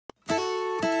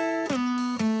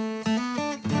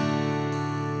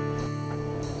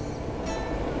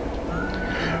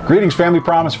Greetings, Family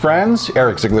Promise friends.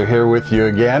 Eric Ziegler here with you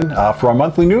again for our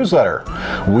monthly newsletter.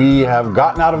 We have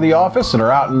gotten out of the office and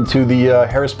are out into the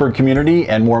Harrisburg community,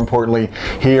 and more importantly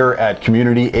here at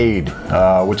Community Aid,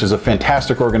 which is a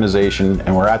fantastic organization,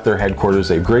 and we're at their headquarters.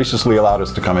 They've graciously allowed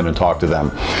us to come in and talk to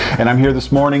them. And I'm here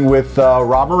this morning with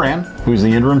Rob Moran, who's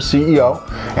the interim CEO,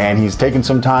 and he's taken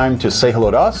some time to say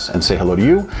hello to us and say hello to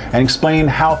you and explain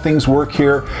how things work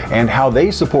here and how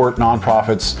they support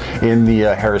nonprofits in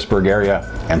the Harrisburg area,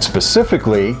 and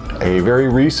specifically a very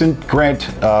recent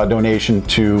grant donation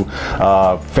to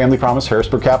Family Promise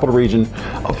Harrisburg Capital Region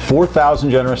of $4,000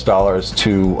 generous dollars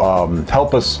to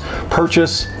help us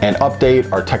purchase and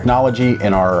update our technology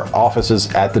in our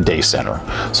offices at the Day Center.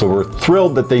 So we're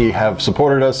thrilled that they have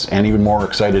supported us, and even more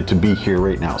excited to be here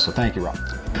right now. So thank you, Rob.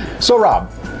 So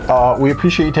Rob, we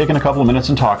appreciate you taking a couple of minutes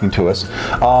and talking to us,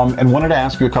 and wanted to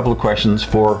ask you a couple of questions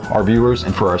for our viewers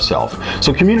and for ourselves.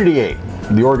 So Community Aid,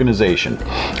 the organization,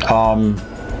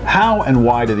 how and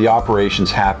why do the operations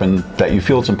happen that you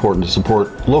feel it's important to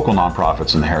support local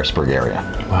nonprofits in the Harrisburg area?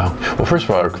 Wow. Well, first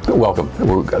of all, welcome.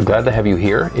 We're glad to have you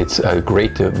here. It's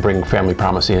great to bring Family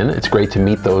Promise in. It's great to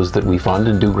meet those that we fund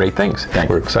and do great things.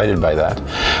 We're excited by that.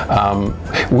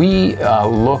 We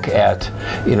look at,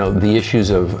 the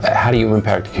issues of how do you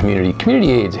impact the community.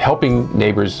 Community aid, helping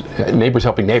neighbors, neighbors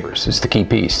helping neighbors is the key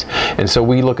piece. And so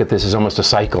we look at this as almost a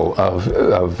cycle of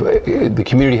the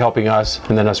community helping us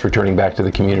and then us returning back to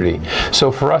the community.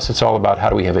 So for us, it's all about how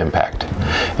do we have impact.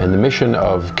 And the mission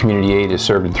of Community Aid is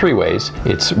served in three ways.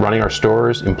 It's running our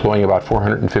stores, employing about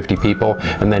 450 people,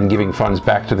 and then giving funds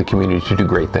back to the community to do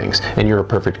great things. And you're a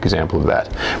perfect example of that.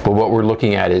 But what we're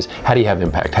looking at is how do you have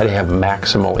impact? How do you have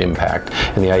maximal impact?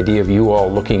 And the idea of you all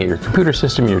looking at your computer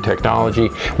system, your technology,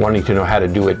 wanting to know how to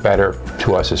do it better,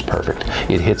 to us is perfect.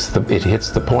 It hits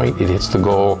the point, it hits the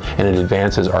goal, and it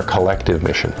advances our collective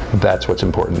mission. That's what's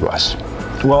important to us.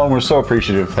 Well, we're so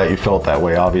appreciative that you felt that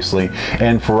way, obviously.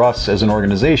 And for us as an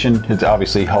organization, it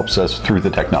obviously helps us through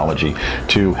the technology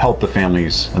to help the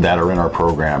families that are in our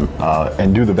program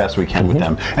and do the best we can with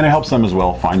them. And it helps them as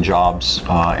well find jobs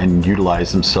and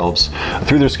utilize themselves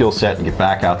through their skill set and get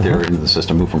back out there into the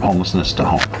system, move from homelessness to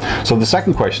home. So the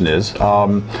second question is,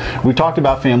 we talked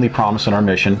about Family Promise and our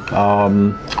mission.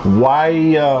 Why,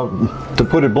 to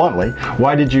put it bluntly,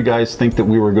 why did you guys think that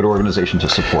we were a good organization to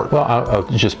support? Well, I'll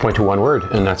just point to one word,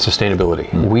 and that's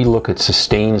sustainability. We look at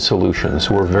sustained solutions.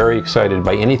 We're very excited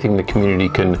by anything the community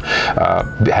can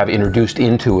have introduced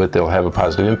into it. They'll have a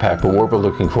positive impact, but what we're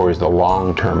looking for is the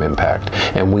long-term impact.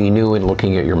 And we knew in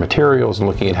looking at your materials and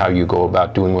looking at how you go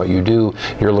about doing what you do,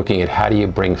 you're looking at how do you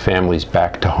bring families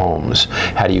back to homes?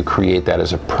 How do you create that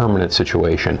as a permanent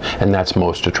situation? And that's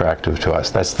most attractive to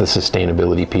us. That's the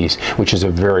sustainability piece, which is a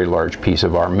very large piece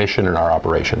of our mission and our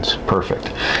operations. Perfect.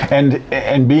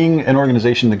 And being an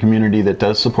organization in the community that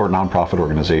does support nonprofit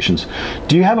organizations,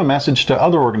 do you have a message to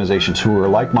other organizations who are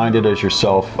like-minded as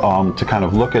yourself to kind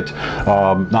of look at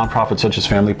nonprofits such as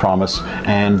Family Promise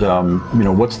and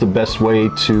what's the best way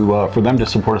to for them to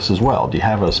support us as well? Do you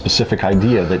have a specific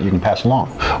idea that you can pass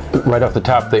along? Right off the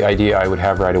top, the idea I would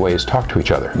have right away is talk to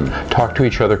each other. Talk to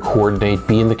each other, coordinate,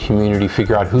 be in the community,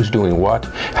 figure out who's doing what,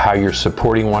 how you're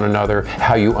supporting one another,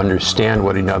 how you understand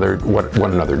what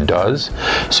one another does,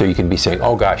 so you can be saying,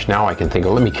 oh gosh, now I can think,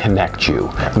 oh, let me connect you.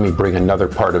 Let me bring another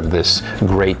part of this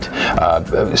great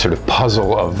sort of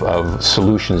puzzle of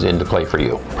solutions into play for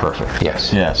you. Perfect.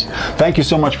 Yes. Yes. Thank you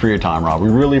so much for your time, Rob. We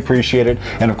really appreciate it.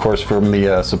 And of course, from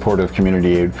the support of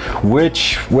Community Aid,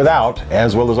 which without,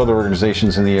 as well as other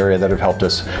organizations in the area that have helped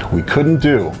us, we couldn't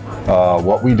do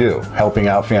what we do, helping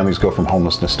out families go from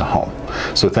homelessness to home.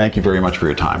 So thank you very much for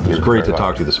your time. It was great to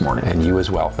talk to you this morning. And you as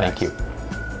well. Thank you.